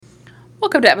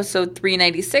Welcome to episode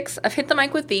 396 of Hit the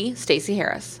Mic with the Stacey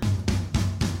Harris.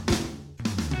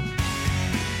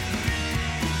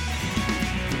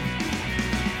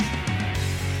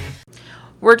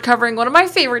 We're covering one of my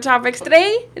favorite topics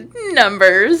today,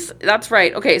 numbers. That's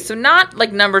right. Okay, so not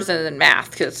like numbers in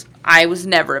math, because I was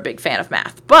never a big fan of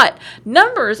math, but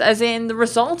numbers as in the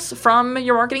results from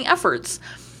your marketing efforts.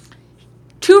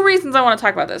 Two reasons I want to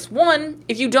talk about this. One,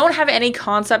 if you don't have any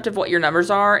concept of what your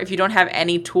numbers are, if you don't have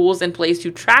any tools in place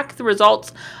to track the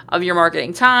results of your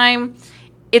marketing time,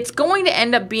 it's going to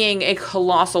end up being a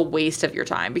colossal waste of your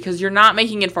time because you're not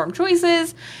making informed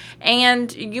choices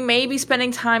and you may be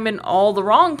spending time in all the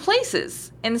wrong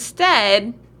places.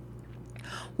 Instead,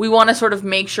 we want to sort of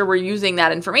make sure we're using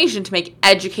that information to make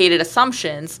educated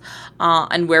assumptions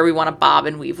on where we want to bob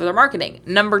and weave with our marketing.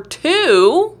 Number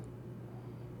two,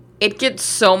 it gets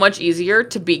so much easier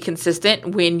to be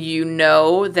consistent when you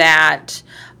know that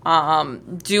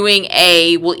doing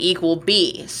A will equal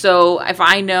B. So if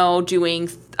I know doing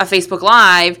a Facebook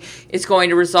Live is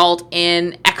going to result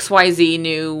in XYZ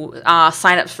new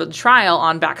signups for the trial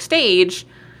on Backstage,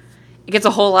 it gets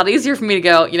a whole lot easier for me to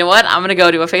go, you know what, I'm going to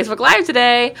go do a Facebook Live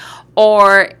today.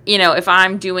 Or, if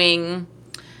I'm doing,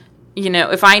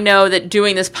 if I know that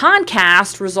doing this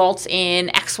podcast results in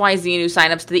XYZ new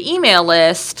signups to the email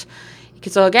list, it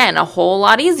gets, again, a whole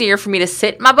lot easier for me to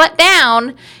sit my butt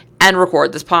down and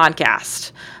record this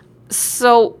podcast.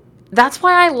 So that's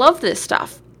why I love this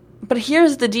stuff. But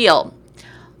here's the deal.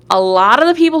 A lot of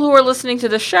the people who are listening to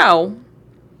the show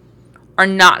are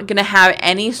not going to have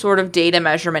any sort of data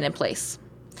measurement in place.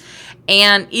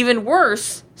 And even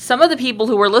worse, some of the people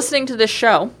who are listening to this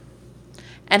show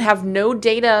and have no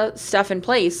data stuff in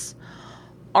place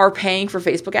are paying for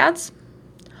Facebook ads,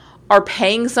 are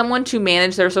paying someone to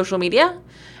manage their social media,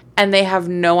 and they have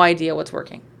no idea what's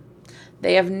working.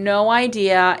 They have no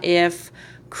idea if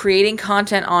creating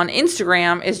content on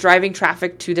Instagram is driving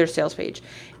traffic to their sales page,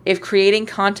 if creating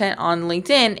content on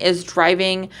LinkedIn is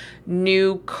driving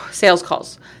new sales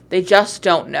calls. They just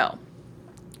don't know.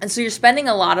 And so you're spending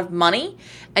a lot of money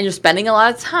and you're spending a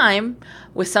lot of time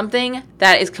with something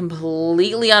that is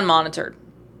completely unmonitored.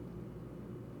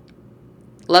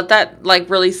 Let that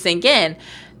really sink in.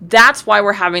 That's why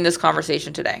we're having this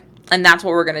conversation today. And that's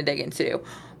what we're going to dig into.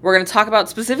 We're going to talk about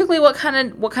specifically what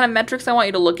kind of metrics I want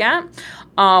you to look at.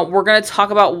 We're going to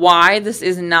talk about why this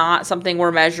is not something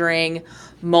we're measuring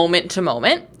moment to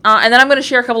moment. And then I'm going to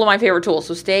share a couple of my favorite tools.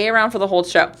 So stay around for the whole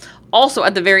show. Also,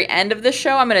 at the very end of this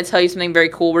show, I'm going to tell you something very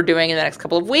cool we're doing in the next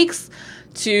couple of weeks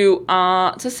to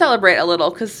celebrate a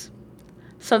little, because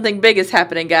something big is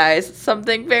happening, guys.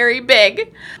 Something very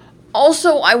big.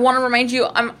 Also, I want to remind you,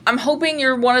 I'm hoping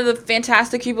you're one of the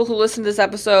fantastic people who listen to this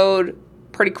episode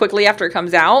pretty quickly after it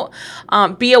comes out.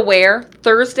 Be aware,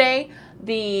 Thursday,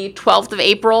 the 12th of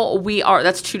April,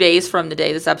 that's 2 days from the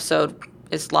day this episode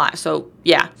is live. So,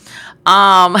 yeah.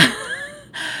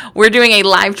 We're doing a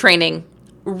live training,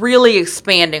 really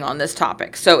expanding on this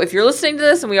topic. So if you're listening to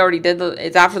this and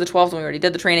it's after the 12th and we already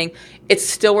did the training, it's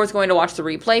still worth going to watch the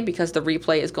replay because the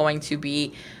replay is going to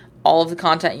be all of the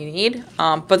content you need.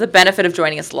 But the benefit of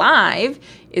joining us live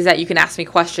is that you can ask me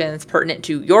questions pertinent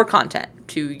to your content,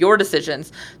 to your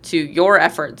decisions, to your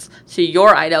efforts, to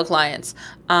your ideal clients,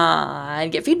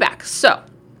 and get feedback. So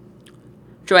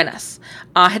join us.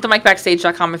 Hit the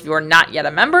micbackstage.com if you are not yet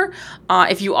a member.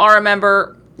 If you are a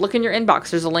member, look in your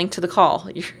inbox. There's a link to the call.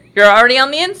 You're already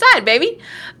on the inside, baby.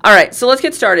 All right, so let's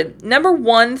get started. Number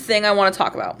one thing I want to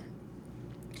talk about.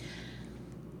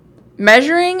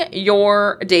 Measuring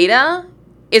your data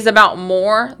is about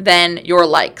more than your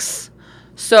likes.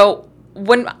 So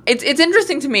when it's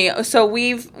interesting to me. So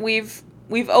we've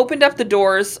opened up the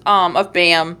doors of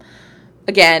BAM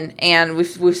again, and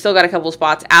we've still got a couple of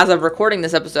spots as of recording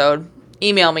this episode.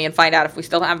 Email me and find out if we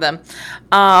still have them.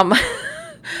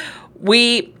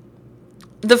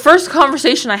 The first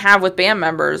conversation I have with BAM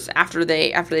members after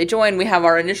they join, we have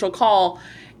our initial call,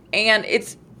 and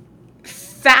it's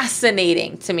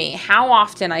fascinating to me how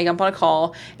often I jump on a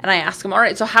call and I ask them, all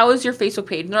right, so how is your Facebook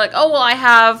page? And they're like, oh, well, I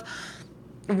have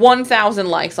 1,000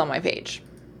 likes on my page.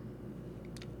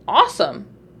 Awesome.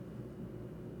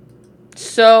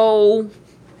 So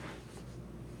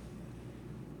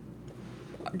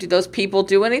do those people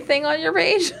do anything on your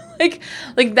page?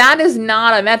 like that is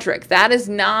not a metric. That is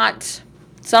not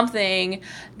something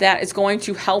that is going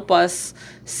to help us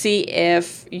see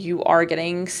if you are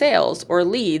getting sales or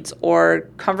leads or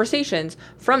conversations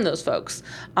from those folks,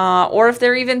 or if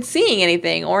they're even seeing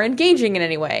anything or engaging in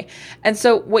any way. And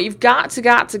so what you've got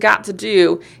to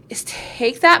do is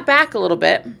take that back a little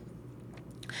bit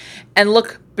and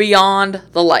look beyond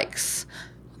the likes.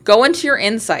 Go into your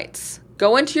insights.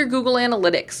 Go into your Google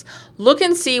Analytics. Look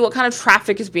and see what kind of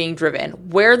traffic is being driven,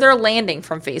 where they're landing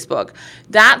from Facebook.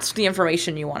 That's the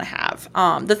information you want to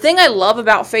have. The thing I love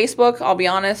about Facebook, I'll be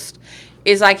honest,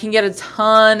 is I can get a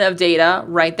ton of data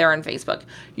right there in Facebook.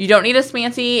 You don't need a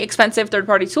fancy, expensive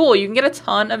third-party tool. You can get a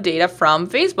ton of data from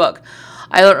Facebook.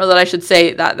 I don't know that I should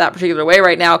say that particular way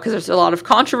right now because there's a lot of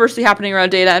controversy happening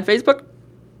around data and Facebook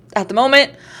at the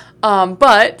moment.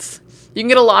 But you can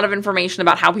get a lot of information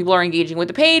about how people are engaging with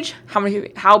the page,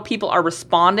 how people are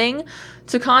responding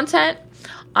to content.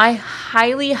 I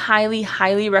highly, highly,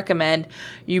 highly recommend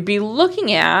you be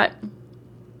looking at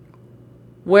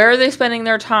where are they spending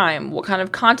their time? What kind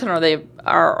of content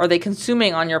are they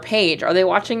consuming on your page? Are they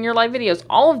watching your live videos?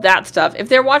 All of that stuff. If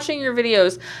they're watching your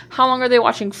videos, how long are they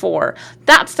watching for?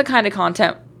 That's the kind of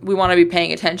content we want to be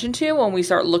paying attention to when we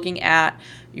start looking at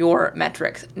your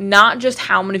metrics. Not just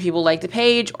how many people like the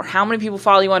page or how many people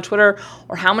follow you on Twitter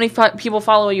or how many people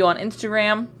follow you on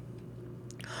Instagram.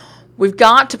 We've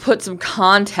got to put some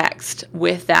context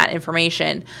with that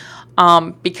information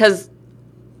because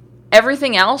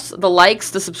everything else, the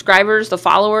likes, the subscribers, the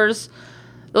followers,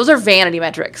 those are vanity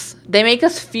metrics. They make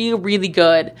us feel really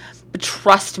good. But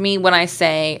trust me when I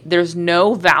say there's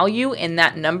no value in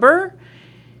that number.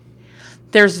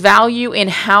 There's value in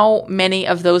how many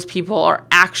of those people are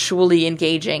actually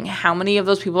engaging, how many of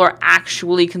those people are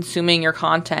actually consuming your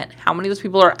content, how many of those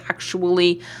people are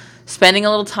actually spending a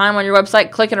little time on your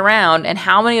website clicking around, and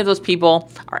how many of those people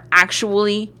are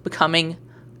actually becoming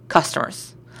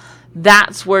customers.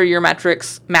 That's where your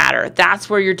metrics matter. That's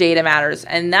where your data matters.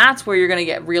 And that's where you're going to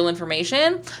get real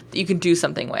information that you can do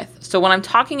something with. So when I'm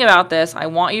talking about this, I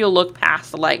want you to look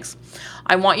past the likes.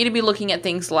 I want you to be looking at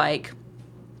things like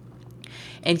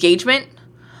engagement,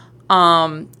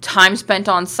 time spent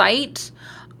on site,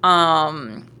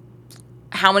 how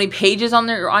many pages on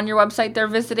your website they're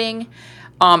visiting,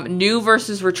 new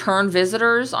versus return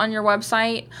visitors on your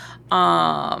website,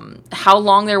 how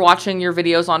long they're watching your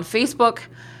videos on Facebook,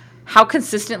 how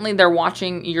consistently they're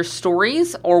watching your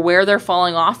stories or where they're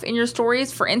falling off in your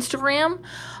stories for Instagram,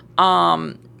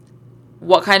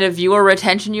 what kind of viewer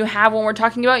retention you have when we're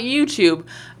talking about YouTube.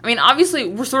 I mean,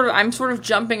 obviously, I'm sort of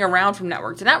jumping around from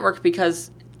network to network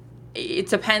because it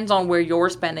depends on where you're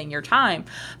spending your time.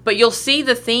 But you'll see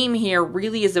the theme here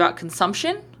really is about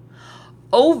consumption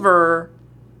over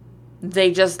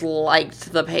they just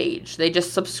liked the page. They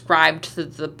just subscribed to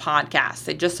the podcast.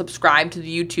 They just subscribed to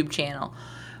the YouTube channel.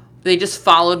 They just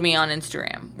followed me on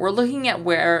Instagram. We're looking at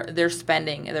where they're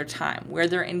spending their time, where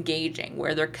they're engaging,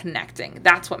 where they're connecting.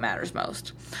 That's what matters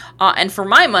most. And for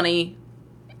my money,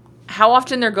 how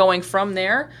often they're going from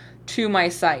there to my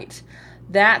site.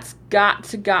 That's got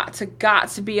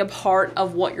to be a part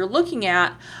of what you're looking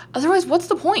at. Otherwise, what's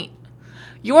the point?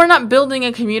 You are not building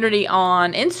a community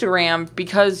on Instagram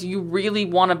because you really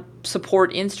want to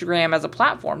support Instagram as a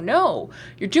platform. No,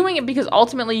 you're doing it because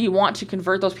ultimately you want to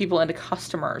convert those people into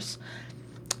customers.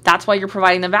 That's why you're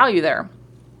providing the value there.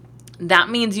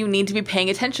 That means you need to be paying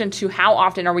attention to how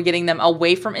often are we getting them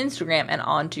away from Instagram and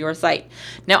onto your site.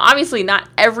 Now, obviously, not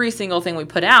every single thing we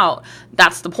put out,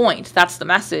 that's the point. That's the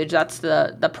message. That's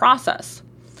the process.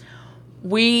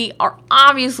 We are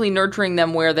obviously nurturing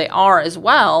them where they are as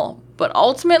well. But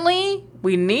ultimately,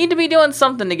 we need to be doing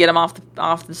something to get them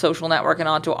off the social network and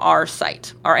onto our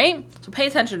site. All right? So pay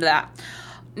attention to that.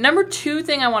 Number 2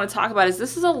 thing I want to talk about is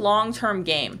this is a long-term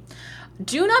game.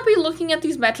 Do not be looking at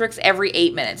these metrics every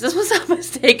 8 minutes. This was a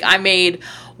mistake I made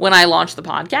when I launched the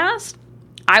podcast.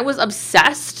 I was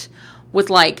obsessed with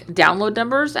download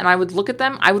numbers, and I would look at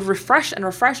them. I would refresh and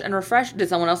refresh and refresh. Did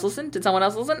someone else listen? Did someone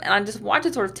else listen? And I just watch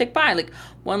it sort of tick by,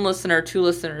 1 listener, 2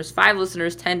 listeners, 5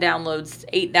 listeners, 10 downloads,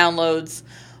 8 downloads,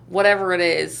 whatever it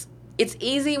is. It's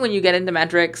easy when you get into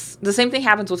metrics. The same thing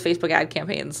happens with Facebook ad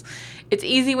campaigns. It's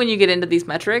easy when you get into these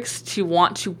metrics to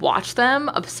want to watch them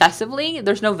obsessively.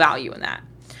 There's no value in that.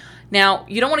 Now,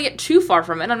 you don't want to get too far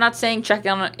from it. I'm not saying check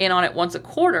in on it once a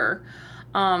quarter,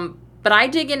 but I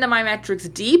dig into my metrics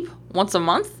deep once a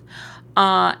month,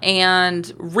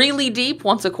 and really deep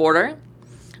once a quarter,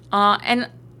 and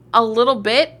a little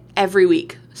bit every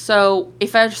week. So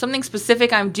if there's something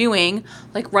specific I'm doing,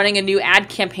 like running a new ad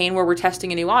campaign where we're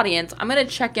testing a new audience, I'm going to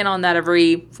check in on that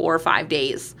every 4 or 5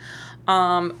 days.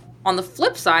 On the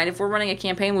flip side, if we're running a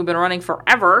campaign we've been running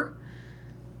forever,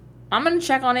 I'm going to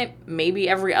check on it maybe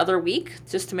every other week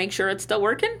just to make sure it's still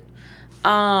working.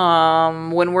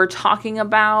 When we're talking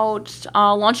about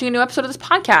launching a new episode of this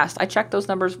podcast, I check those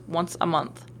numbers once a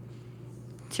month.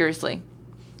 Seriously.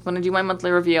 When I do my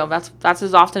monthly review, that's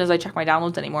as often as I check my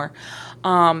downloads anymore.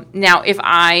 Now, if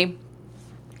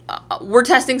we're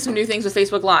testing some new things with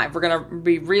Facebook Live. We're going to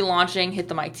be relaunching Hit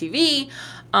the Mic TV.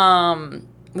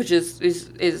 which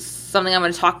is something I'm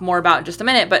going to talk more about in just a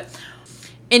minute. But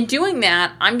in doing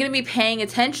that, I'm going to be paying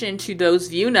attention to those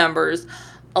view numbers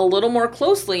a little more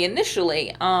closely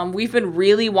initially. We've been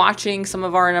really watching some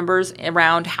of our numbers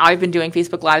around how I've been doing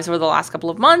Facebook Lives over the last couple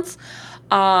of months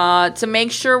to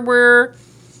make sure we're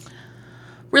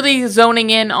really zoning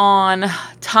in on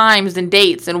times and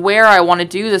dates and where I want to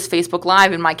do this Facebook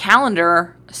Live in my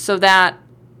calendar so that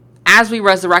as we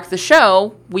resurrect the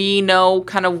show, we know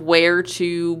kind of where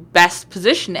to best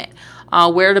position it,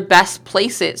 where to best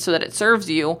place it so that it serves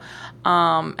you,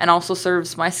 and also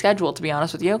serves my schedule, to be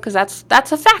honest with you, because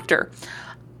that's a factor.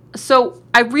 So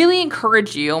I really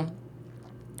encourage you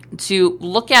to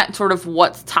look at sort of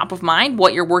what's top of mind,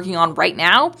 what you're working on right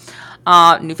now,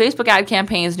 new Facebook ad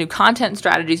campaigns, new content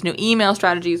strategies, new email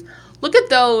strategies. Look at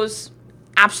those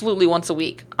absolutely once a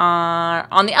week.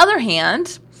 On the other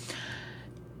hand,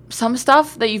 some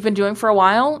stuff that you've been doing for a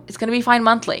while is going to be fine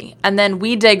monthly. And then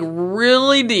we dig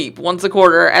really deep once a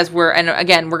quarter and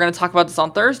again, we're going to talk about this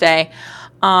on Thursday,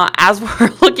 as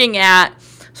we're looking at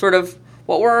sort of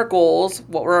what were our goals,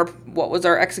 what was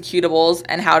our executables,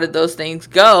 and how did those things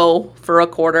go for a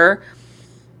quarter,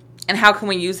 and how can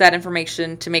we use that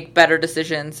information to make better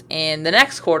decisions in the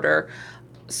next quarter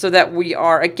so that we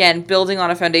are, again, building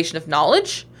on a foundation of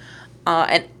knowledge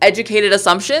and educated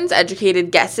assumptions,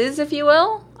 educated guesses, if you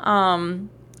will.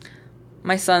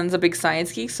 My son's a big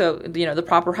science geek, so, the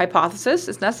proper hypothesis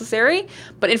is necessary,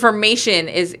 but information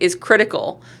is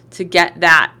critical to get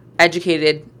that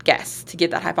educated guess, to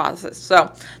get that hypothesis.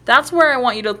 So that's where I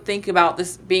want you to think about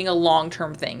this being a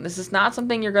long-term thing. This is not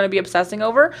something you're going to be obsessing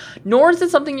over, nor is it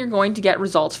something you're going to get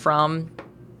results from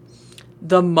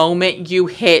the moment you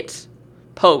hit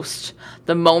post,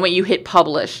 the moment you hit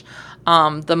publish,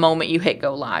 the moment you hit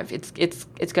go live. It's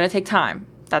going to take time.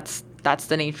 That's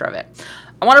the nature of it.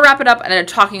 I want to wrap it up and then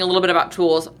talking a little bit about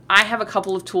tools. I have a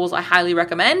couple of tools I highly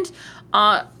recommend.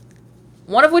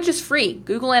 One of which is free,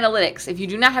 Google Analytics. If you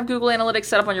do not have Google Analytics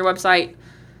set up on your website,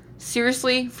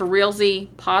 seriously, for realsy,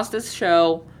 pause this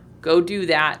show, go do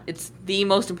that. It's the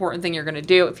most important thing you're going to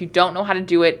do. If you don't know how to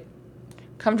do it,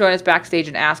 come join us backstage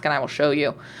and ask, and I will show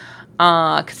you,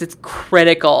 because it's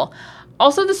critical.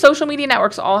 Also, the social media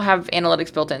networks all have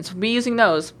analytics built in, so be using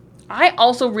those. I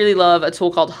also really love a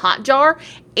tool called Hotjar,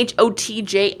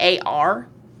 Hotjar.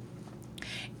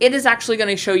 It is actually going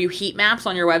to show you heat maps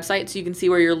on your website so you can see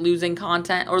where you're losing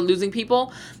content or losing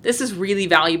people. This is really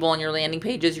valuable on your landing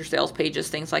pages, your sales pages,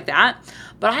 things like that.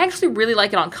 But I actually really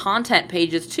like it on content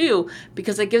pages too,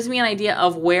 because it gives me an idea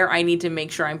of where I need to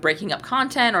make sure I'm breaking up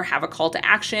content or have a call to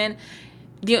action.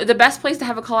 The best place to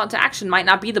have a call out to action might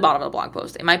not be the bottom of the blog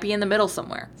post. It might be in the middle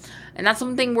somewhere. And that's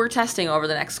something we're testing over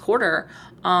the next quarter,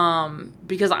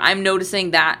 because I'm noticing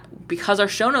that because our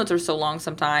show notes are so long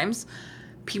sometimes,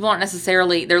 people aren't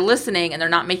necessarily, they're listening and they're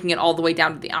not making it all the way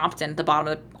down to the opt-in at the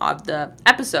bottom of the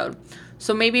episode.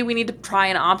 So maybe we need to try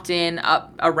an opt-in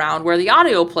up around where the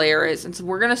audio player is. And so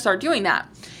we're going to start doing that.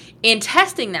 In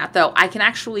testing that, though, I can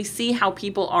actually see how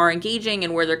people are engaging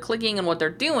and where they're clicking and what they're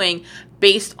doing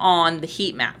based on the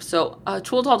heat map. So a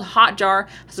tool called Hotjar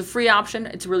has a free option.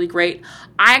 It's really great.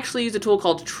 I actually use a tool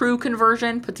called True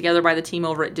Conversion, put together by the team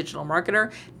over at Digital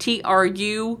Marketer,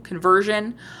 TRU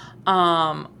Conversion.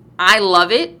 I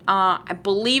love it. I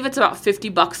believe it's about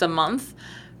 $50 a month.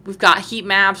 We've got heat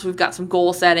maps. We've got some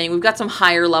goal setting. We've got some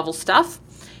higher level stuff.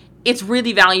 It's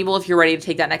really valuable if you're ready to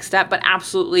take that next step, but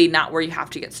absolutely not where you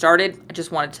have to get started. I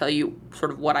just want to tell you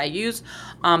sort of what I use.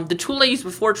 The tool I used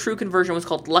before True Conversion was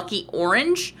called Lucky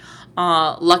Orange.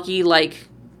 Lucky like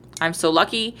I'm so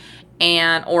lucky,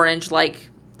 and orange like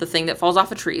the thing that falls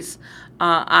off of trees.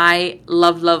 I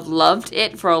loved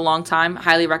it for a long time.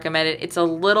 Highly recommend it. It's a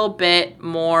little bit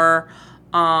more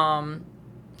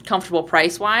comfortable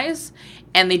price-wise,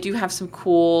 and they do have some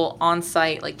cool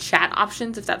on-site like chat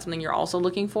options if that's something you're also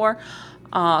looking for.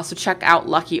 So check out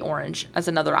Lucky Orange as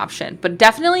another option. But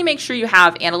definitely make sure you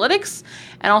have analytics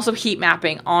and also heat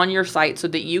mapping on your site so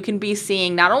that you can be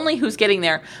seeing not only who's getting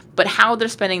there, but how they're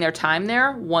spending their time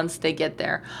there once they get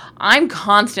there. I'm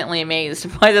constantly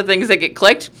amazed by the things that get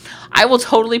clicked. I will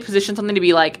totally position something to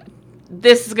be like,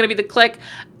 this is going to be the click,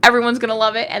 everyone's going to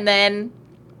love it, and then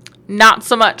not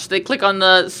so much. They click on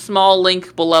the small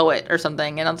link below it or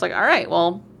something, and I was like, all right,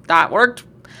 well, that worked.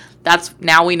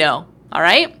 Now we know. All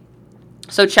right?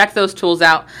 So check those tools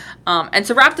out. And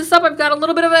to wrap this up, I've got a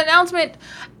little bit of an announcement.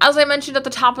 As I mentioned at the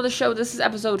top of the show, this is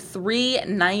episode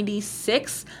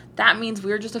 396. That means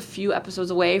we're just a few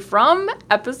episodes away from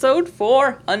episode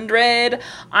 400.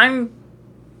 I'm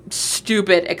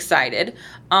stupid excited.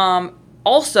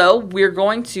 Also, we're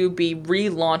going to be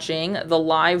relaunching the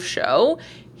live show,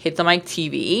 Hit the Mic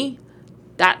TV.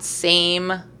 that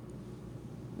same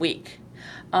week.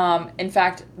 In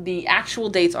fact, the actual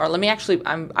dates are,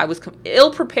 I was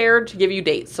ill prepared to give you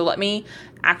dates. So let me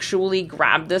actually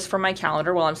grab this from my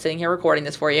calendar while I'm sitting here recording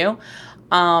this for you.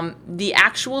 The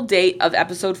actual date of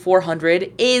episode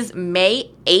 400 is May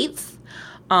 8th,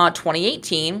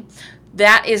 2018.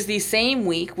 That is the same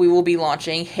week we will be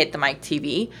launching Hit the Mic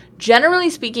TV.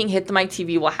 Generally speaking, Hit the Mic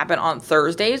TV will happen on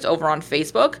Thursdays over on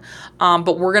Facebook,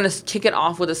 but we're going to kick it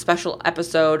off with a special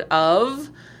episode of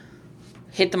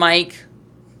Hit the Mic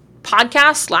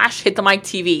podcast / Hit the Mic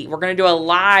TV. We're going to do a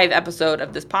live episode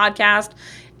of this podcast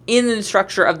in the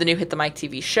structure of the new Hit the Mic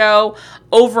TV show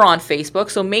over on Facebook.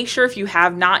 So make sure if you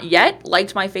have not yet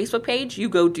liked my Facebook page, you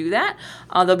go do that.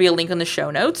 There'll be a link in the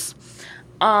show notes.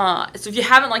 So if you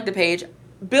haven't liked the page,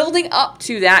 building up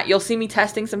to that, you'll see me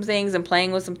testing some things and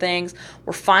playing with some things.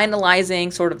 We're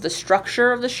finalizing sort of the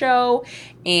structure of the show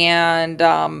and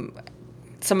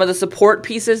some of the support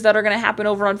pieces that are going to happen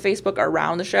over on Facebook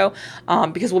around the show,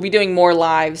 because we'll be doing more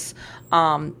lives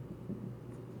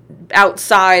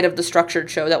outside of the structured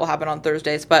show that will happen on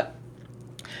Thursdays.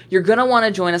 You're going to want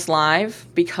to join us live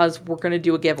because we're going to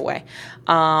do a giveaway.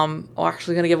 We're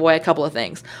actually going to give away a couple of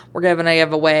things. We're going to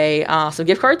give away some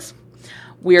gift cards.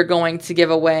 We are going to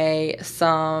give away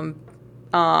some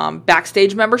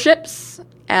backstage memberships.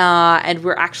 And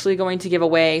we're actually going to give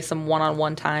away some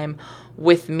one-on-one time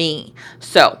with me.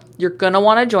 So you're going to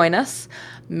want to join us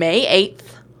May 8th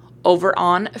over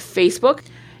on Facebook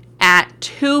at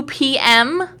 2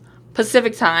 p.m.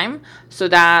 Pacific time. So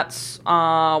that's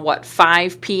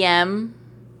 5 p.m.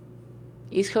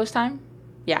 East Coast time?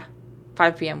 Yeah,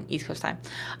 5 p.m. East Coast time.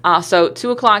 So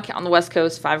 2 o'clock on the West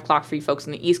Coast, 5 o'clock for you folks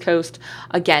on the East Coast.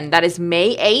 Again, that is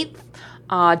May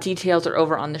 8th. Details are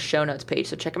over on the show notes page,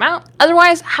 so check them out.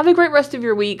 Otherwise, have a great rest of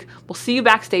your week. We'll see you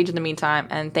backstage in the meantime,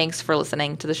 and thanks for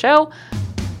listening to the show.